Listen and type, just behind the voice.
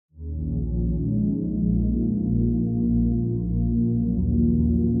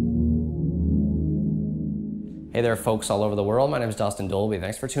Hey there folks all over the world, my name is Dustin Dolby.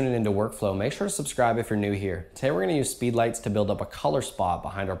 Thanks for tuning into workphlo. Make sure to subscribe if you're new here. Today we're going to use speedlights to build up a color spot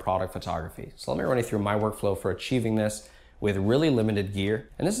behind our product photography. So let me run you through my workflow for achieving this with really limited gear.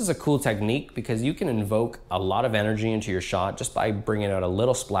 And this is a cool technique because you can invoke a lot of energy into your shot just by bringing out a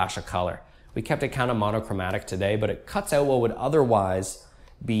little splash of color. We kept it kind of monochromatic today, but it cuts out what would otherwise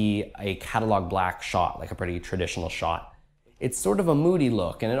be a catalog black shot, like a pretty traditional shot. It's sort of a moody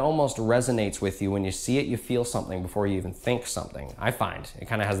look and it almost resonates with you. When you see it, you feel something before you even think something. I find it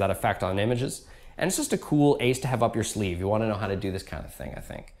kind of has that effect on images. And it's just a cool ace to have up your sleeve. You want to know how to do this kind of thing, I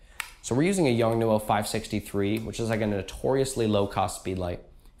think. So we're using a Yongnuo 563, which is like a notoriously low-cost speedlight.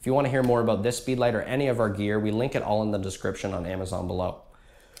 If you want to hear more about this speedlight or any of our gear, we link it all in the description on Amazon below.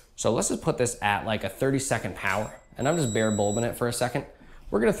 So let's just put this at like a 30-second power. And I'm just bare bulbing it for a second.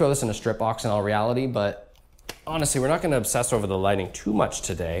 We're going to throw this in a Stripbox in all reality, but honestly, we're not going to obsess over the lighting too much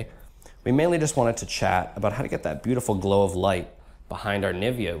today. We mainly just wanted to chat about how to get that beautiful glow of light behind our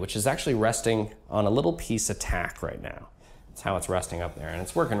Nivea, which is actually resting on a little piece of tack right now. That's how it's resting up there, and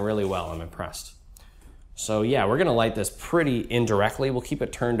it's working really well. I'm impressed. So yeah, we're going to light this pretty indirectly. We'll keep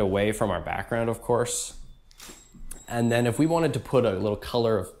it turned away from our background, of course. And then if we wanted to put a little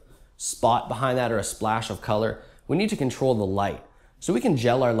color of spot behind that or a splash of color, we need to control the light. So we can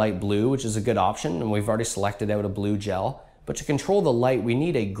gel our light blue, which is a good option, and we've already selected out a blue gel. But to control the light, we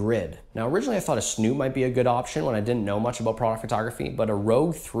need a grid. Now, originally I thought a snoot might be a good option when I didn't know much about product photography, but a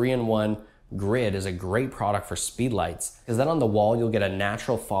Rogue 3-in-1 grid is a great product for speedlights, because then on the wall you'll get a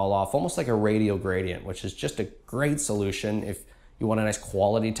natural fall off, almost like a radial gradient, which is just a great solution if you want a nice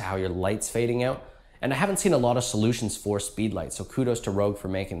quality to how your light's fading out. And I haven't seen a lot of solutions for speedlights, so kudos to Rogue for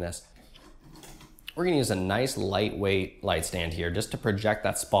making this. We're going to use a nice lightweight light stand here just to project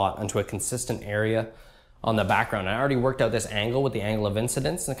that spot onto a consistent area on the background. I already worked out this angle with the angle of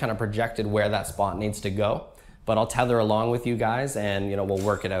incidence and kind of projected where that spot needs to go. But I'll tether along with you guys and we'll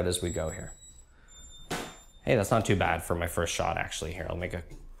work it out as we go here. Hey, that's not too bad for my first shot actually here. I'll make a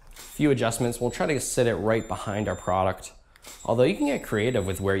few adjustments. We'll try to sit it right behind our product. Although you can get creative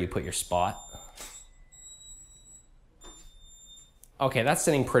with where you put your spot. Okay, that's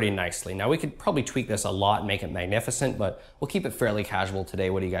sitting pretty nicely. Now we could probably tweak this a lot and make it magnificent, but we'll keep it fairly casual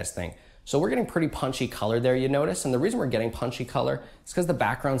today. What do you guys think? So we're getting pretty punchy color there, you notice, and the reason we're getting punchy color is because the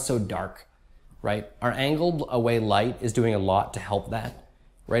background's so dark, right? Our angled away light is doing a lot to help that,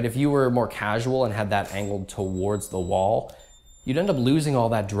 right? If you were more casual and had that angled towards the wall, you'd end up losing all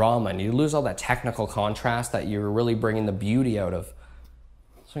that drama and you lose all that technical contrast that you're really bringing the beauty out of.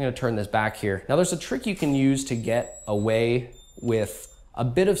 So I'm gonna turn this back here. Now there's a trick you can use to get away with a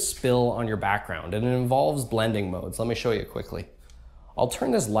bit of spill on your background, and it involves blending modes. Let me show you quickly. I'll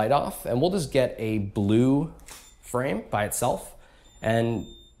turn this light off and we'll just get a blue frame by itself. And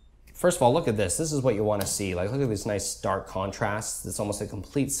first of all, look at this. This is what you want to see. Like, look at these nice stark contrasts. It's almost a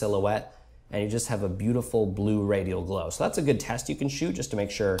complete silhouette, and you just have a beautiful blue radial glow. So that's a good test you can shoot just to make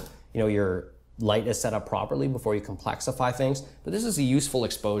sure your light is set up properly before you complexify things. But this is a useful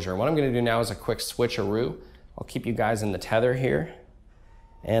exposure. What I'm going to do now is a quick switcheroo. I'll keep you guys in the tether here.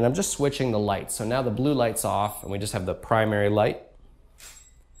 And I'm just switching the light. So now the blue light's off and we just have the primary light.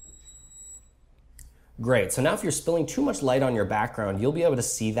 Great, so now if you're spilling too much light on your background, you'll be able to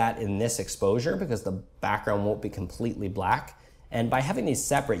see that in this exposure because the background won't be completely black. And by having these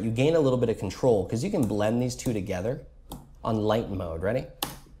separate, you gain a little bit of control because you can blend these two together on light mode. Ready?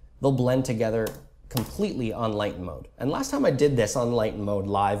 They'll blend together completely on light mode. And last time I did this on light mode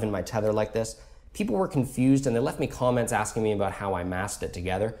live in my tether like this, people were confused and they left me comments asking me about how I masked it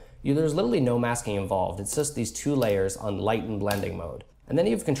together. There's literally no masking involved. It's just these two layers on light and blending mode. And then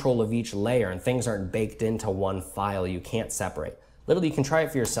you have control of each layer and things aren't baked into one file. You can't separate. Literally, you can try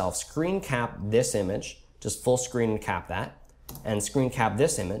it for yourself. Screen cap this image, just full screen cap that, and screen cap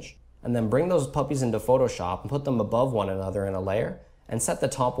this image, and then bring those puppies into Photoshop and put them above one another in a layer and set the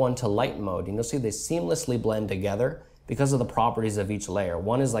top one to light mode. And you'll see they seamlessly blend together because of the properties of each layer.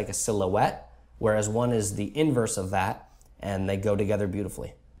 One is like a silhouette, whereas one is the inverse of that, and they go together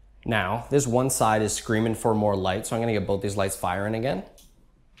beautifully. Now, this one side is screaming for more light, so I'm gonna get both these lights firing again.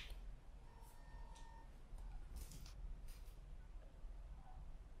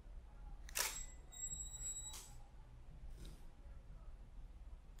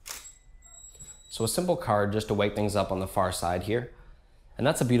 So a simple card just to wake things up on the far side here. And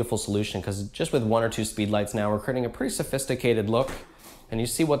that's a beautiful solution because just with one or two speedlights now, we're creating a pretty sophisticated look. And you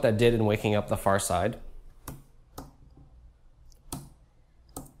see what that did in waking up the far side.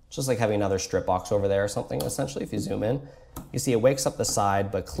 Just like having another Stripbox over there or something, essentially, if you zoom in. You see it wakes up the side,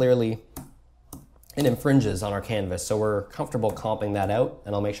 but clearly it infringes on our canvas. So we're comfortable comping that out,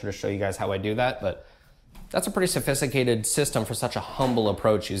 and I'll make sure to show you guys how I do that. But That's a pretty sophisticated system for such a humble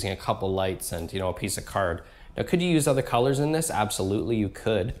approach using a couple lights and, a piece of card. Now, could you use other colors in this? Absolutely, you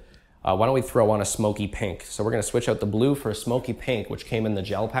could. Why don't we throw on a smoky pink? So we're gonna switch out the blue for a smoky pink, which came in the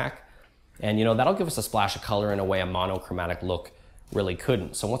gel pack. And that'll give us a splash of color in a way a monochromatic look really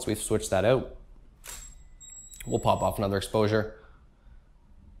couldn't. So once we've switched that out, we'll pop off another exposure.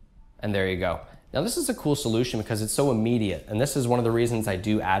 And there you go. Now this is a cool solution because it's so immediate, and this is one of the reasons I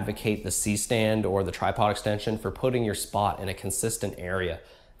do advocate the C-stand or the tripod extension for putting your spot in a consistent area.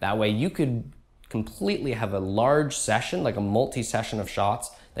 That way you could completely have a large session, like a multi-session of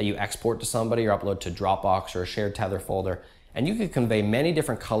shots that you export to somebody or upload to Dropbox or a shared tether folder, and you could convey many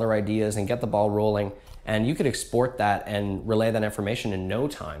different color ideas and get the ball rolling, and you could export that and relay that information in no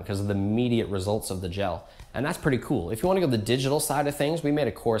time because of the immediate results of the gel. And that's pretty cool. If you want to go the digital side of things, we made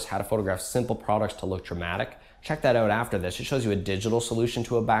a course, How to Photograph Simple Products to Look Dramatic. Check that out after this. It shows you a digital solution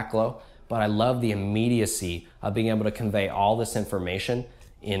to a backglow, but I love the immediacy of being able to convey all this information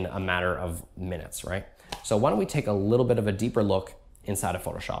in a matter of minutes, right? So why don't we take a little bit of a deeper look inside of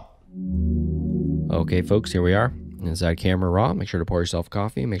Photoshop. Okay, folks, here we are. Inside Camera Raw. Make sure to pour yourself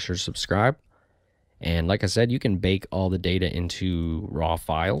coffee. Make sure to subscribe. And like I said, you can bake all the data into raw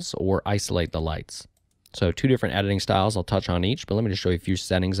files or isolate the lights. So 2 different editing styles. I'll touch on each, but let me just show you a few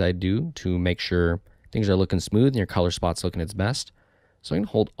settings I do to make sure things are looking smooth and your color spot's looking its best. So I'm going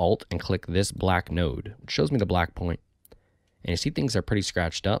to hold Alt and click this black node, which shows me the black point. And you see things are pretty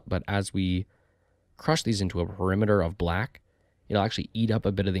scratched up, but as we crush these into a perimeter of black, it'll actually eat up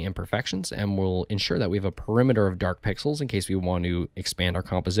a bit of the imperfections and will ensure that we have a perimeter of dark pixels in case we want to expand our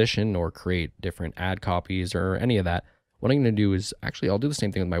composition or create different ad copies or any of that. What I'm going to do is, actually, I'll do the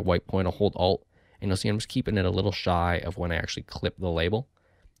same thing with my white point. I'll hold Alt, and you'll see I'm just keeping it a little shy of when I actually clip the label.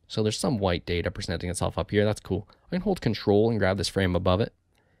 So there's some white data presenting itself up here. That's cool. I can hold Control and grab this frame above it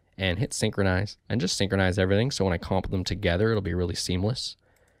and hit Synchronize and just synchronize everything. So when I comp them together, it'll be really seamless,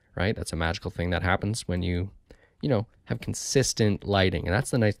 right? That's a magical thing that happens when you have consistent lighting. And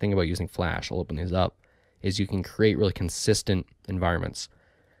that's the nice thing about using Flash. I'll open these up, is you can create really consistent environments.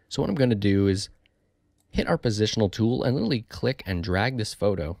 So what I'm going to do is hit our positional tool and literally click and drag this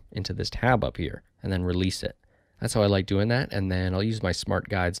photo into this tab up here and then release it. That's how I like doing that. And then I'll use my smart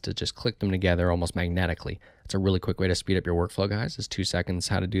guides to just click them together almost magnetically. That's a really quick way to speed up your workflow, guys. It's 2 seconds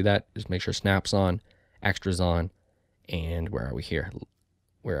how to do that. Just make sure Snap's on, Extra's on, and where are we here?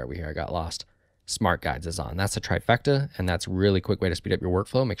 I got lost. Smart Guides is on. That's a trifecta, and that's a really quick way to speed up your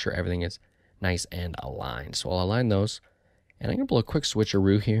workflow. Make sure everything is nice and aligned. So I'll align those, and I'm going to blow a quick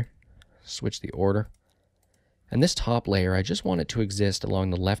switcheroo here. Switch the order. And this top layer, I just want it to exist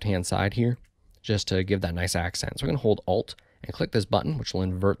along the left-hand side here, just to give that nice accent. So I'm going to hold Alt and click this button, which will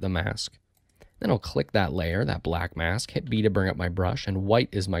invert the mask. Then I'll click that layer, that black mask, hit B to bring up my brush, and white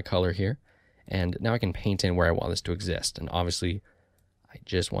is my color here. And now I can paint in where I want this to exist. And obviously, I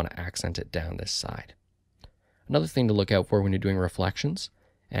just want to accent it down this side. Another thing to look out for when you're doing reflections,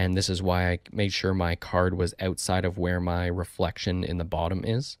 and this is why I made sure my card was outside of where my reflection in the bottom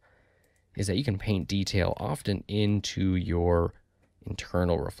is that you can paint detail often into your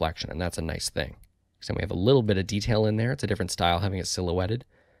internal reflection, and that's a nice thing. So we have a little bit of detail in there. It's a different style having it silhouetted,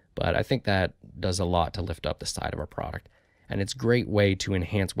 but I think that does a lot to lift up the side of our product. And it's a great way to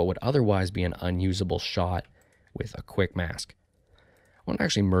enhance what would otherwise be an unusable shot with a quick mask. I want to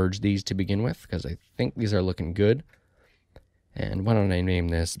actually merge these to begin with because I think these are looking good. And why don't I name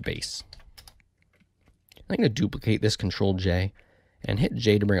this Base? I'm going to duplicate this, Control J, and hit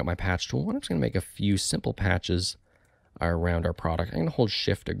J to bring up my patch tool. And I'm just going to make a few simple patches around our product. I'm going to hold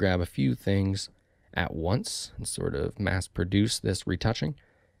Shift to grab a few things at once and sort of mass produce this retouching.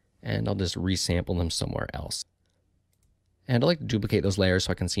 And I'll just resample them somewhere else. And I like to duplicate those layers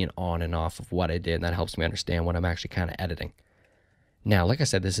so I can see an on and off of what I did, and that helps me understand what I'm actually kind of editing. Now, like I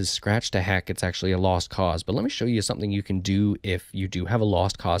said, this is scratch to heck. It's actually a lost cause, but let me show you something you can do if you do have a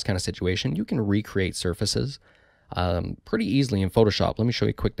lost cause kind of situation. You can recreate surfaces pretty easily in Photoshop. Let me show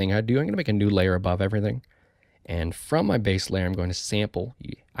you a quick thing I do. I'm going to make a new layer above everything. And from my base layer, I'm going to sample.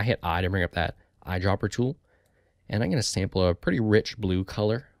 I hit I to bring up that eyedropper tool. And I'm going to sample a pretty rich blue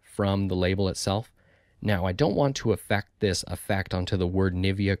color from the label itself. Now, I don't want to affect this effect onto the word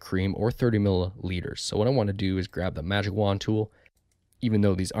Nivea cream or 30 milliliters. So what I want to do is grab the magic wand tool. Even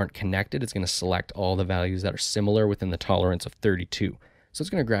though these aren't connected, it's going to select all the values that are similar within the tolerance of 32. So it's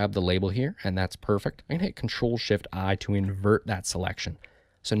going to grab the label here, and that's perfect. I'm going to hit Control-Shift-I to invert that selection.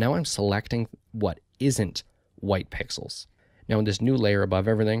 So now I'm selecting what isn't white pixels. Now in this new layer above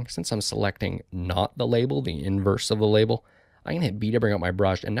everything, since I'm selecting not the label, the inverse of the label, I can hit B to bring up my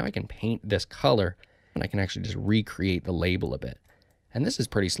brush, and now I can paint this color, and I can actually just recreate the label a bit. And this is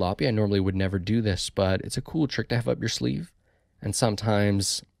pretty sloppy. I normally would never do this, but it's a cool trick to have up your sleeve. And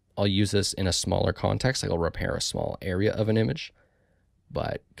sometimes I'll use this in a smaller context, like I'll repair a small area of an image.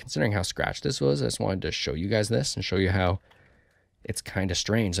 But considering how scratched this was, I just wanted to show you guys this and show you how it's kind of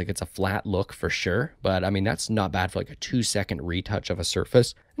strange. Like, it's a flat look for sure, but I mean, that's not bad for like a 2-second retouch of a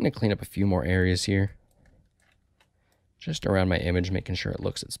surface. I'm gonna clean up a few more areas here, just around my image, making sure it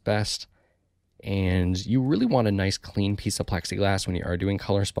looks its best. And you really want a nice clean piece of plexiglass when you are doing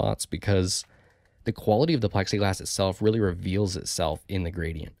color spots, because the quality of the plexiglass itself really reveals itself in the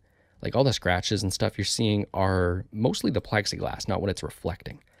gradient. Like, all the scratches and stuff you're seeing are mostly the plexiglass, not what it's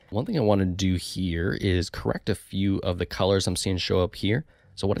reflecting. One thing I want to do here is correct a few of the colors I'm seeing show up here.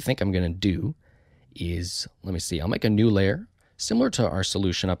 So what I think I'm going to do is, let me see, I'll make a new layer similar to our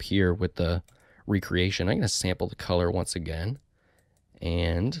solution up here with the recreation. I'm going to sample the color once again,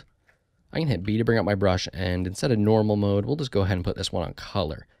 and I can hit B to bring up my brush, and instead of normal mode, we'll just go ahead and put this one on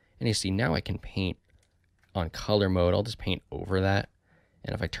color. And you see, now I can paint on color mode. I'll just paint over that.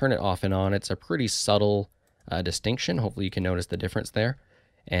 And if I turn it off and on, it's a pretty subtle distinction. Hopefully you can notice the difference there.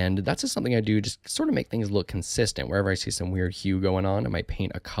 And that's just something I do, just sort of make things look consistent. Wherever I see some weird hue going on, I might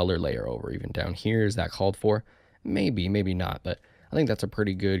paint a color layer over. Even down here, is that called for? Maybe, maybe not. But I think that's a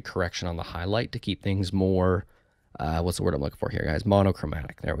pretty good correction on the highlight to keep things more, what's the word I'm looking for here, guys?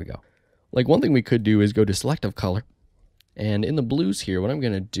 Monochromatic. There we go. Like, one thing we could do is go to selective color. And in the blues here, what I'm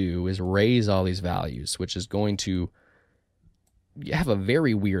going to do is raise all these values, which is going to have a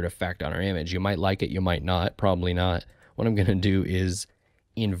very weird effect on our image. You might like it, you might not, probably not. What I'm going to do is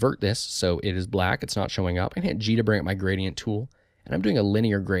invert this so it is black, it's not showing up. I hit G to bring up my gradient tool, and I'm doing a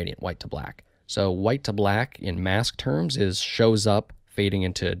linear gradient, white to black. So white to black in mask terms is shows up, fading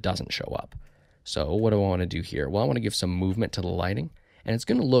into doesn't show up. So what do I want to do here? Well, I want to give some movement to the lighting, and it's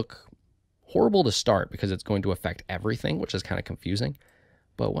going to look horrible to start because it's going to affect everything, which is kind of confusing.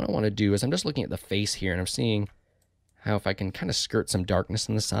 But what I want to do is, I'm just looking at the face here, and I'm seeing how if I can kind of skirt some darkness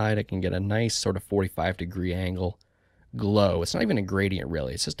on the side, I can get a nice sort of 45-degree angle glow. It's not even a gradient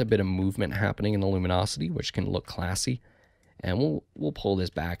really, it's just a bit of movement happening in the luminosity, which can look classy. And we'll pull this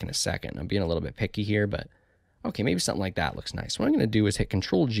back in a second. I'm being a little bit picky here, but okay, maybe something like that looks nice. What I'm going to do is hit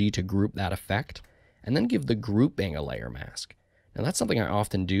Control G to group that effect, and then give the grouping a layer mask. Now that's something I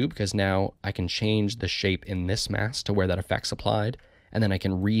often do, because now I can change the shape in this mask to where that effect's applied, and then I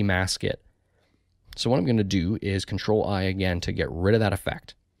can remask it. So what I'm going to do is Control I again to get rid of that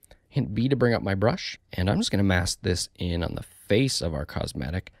effect. Hit B to bring up my brush, and I'm just going to mask this in on the face of our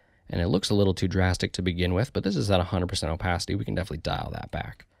cosmetic. And it looks a little too drastic to begin with, but this is at 100% opacity. We can definitely dial that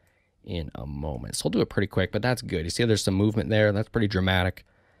back in a moment. So I'll do it pretty quick, but that's good. You see there's some movement there. That's pretty dramatic.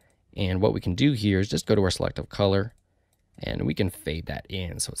 And what we can do here is just go to our selective color, and we can fade that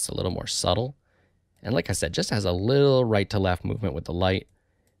in so it's a little more subtle. And like I said, just has a little right to left movement with the light,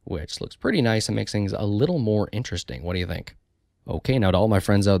 which looks pretty nice and makes things a little more interesting. What do you think? Okay, now to all my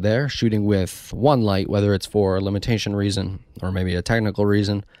friends out there shooting with one light, whether it's for a limitation reason or maybe a technical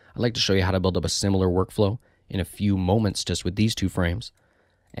reason, I'd like to show you how to build up a similar workflow in a few moments just with these two frames.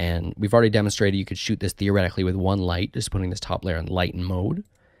 And we've already demonstrated you could shoot this theoretically with one light, just putting this top layer in lighten mode.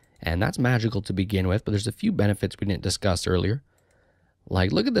 And that's magical to begin with, but there's a few benefits we didn't discuss earlier.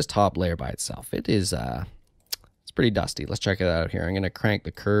 Like, look at this top layer by itself. It is, it's pretty dusty. Let's check it out here. I'm going to crank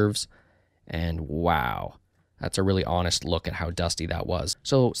the curves, and wow. That's a really honest look at how dusty that was.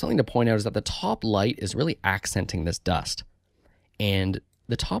 So something to point out is that the top light is really accenting this dust. And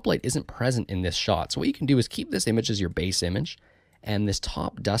the top light isn't present in this shot. So what you can do is keep this image as your base image, and this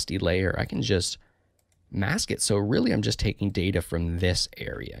top dusty layer, I can just mask it. So really I'm just taking data from this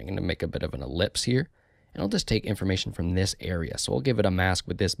area. I'm going to make a bit of an ellipse here, and I'll just take information from this area. So I'll give it a mask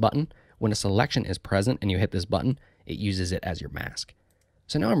with this button. When a selection is present and you hit this button, it uses it as your mask.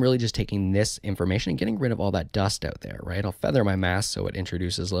 So now I'm really just taking this information and getting rid of all that dust out there, right? I'll feather my mask so it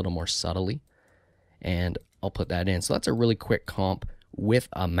introduces a little more subtly, and I'll put that in. So that's a really quick comp with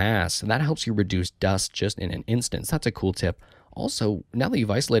a mask, and that helps you reduce dust just in an instance. That's a cool tip. Also, now that you've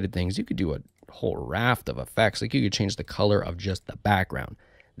isolated things, you could do a whole raft of effects. Like, you could change the color of just the background.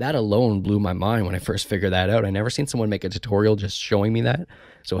 That alone blew my mind when I first figured that out. I never seen someone make a tutorial just showing me that.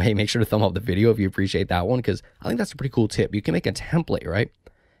 So hey, make sure to thumb up the video if you appreciate that one, because I think that's a pretty cool tip. You can make a template, right?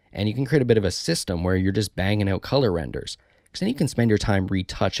 And you can create a bit of a system where you're just banging out color renders. Because then you can spend your time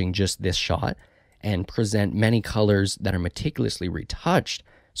retouching just this shot and present many colors that are meticulously retouched.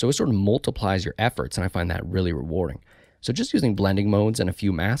 So it sort of multiplies your efforts, and I find that really rewarding. So just using blending modes and a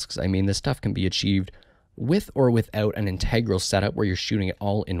few masks, I mean, this stuff can be achieved with or without an integral setup where you're shooting it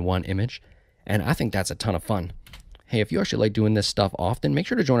all in one image. And I think that's a ton of fun. Hey, if you actually like doing this stuff often, make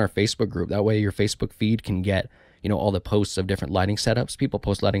sure to join our Facebook group. That way your Facebook feed can get all the posts of different lighting setups. People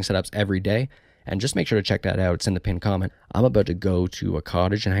post lighting setups every day, and just make sure to check that out. It's in the pinned comment. I'm about to go to a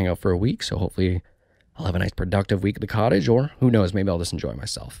cottage and hang out for a week, so hopefully I'll have a nice productive week at the cottage, or who knows, maybe I'll just enjoy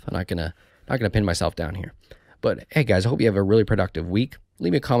myself. I'm not gonna pin myself down here. But hey guys, I hope you have a really productive week.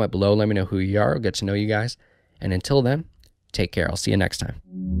 Leave me a comment below, let me know who you are, I'll get to know you guys. And until then, take care. I'll see you next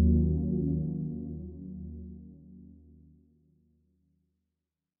time.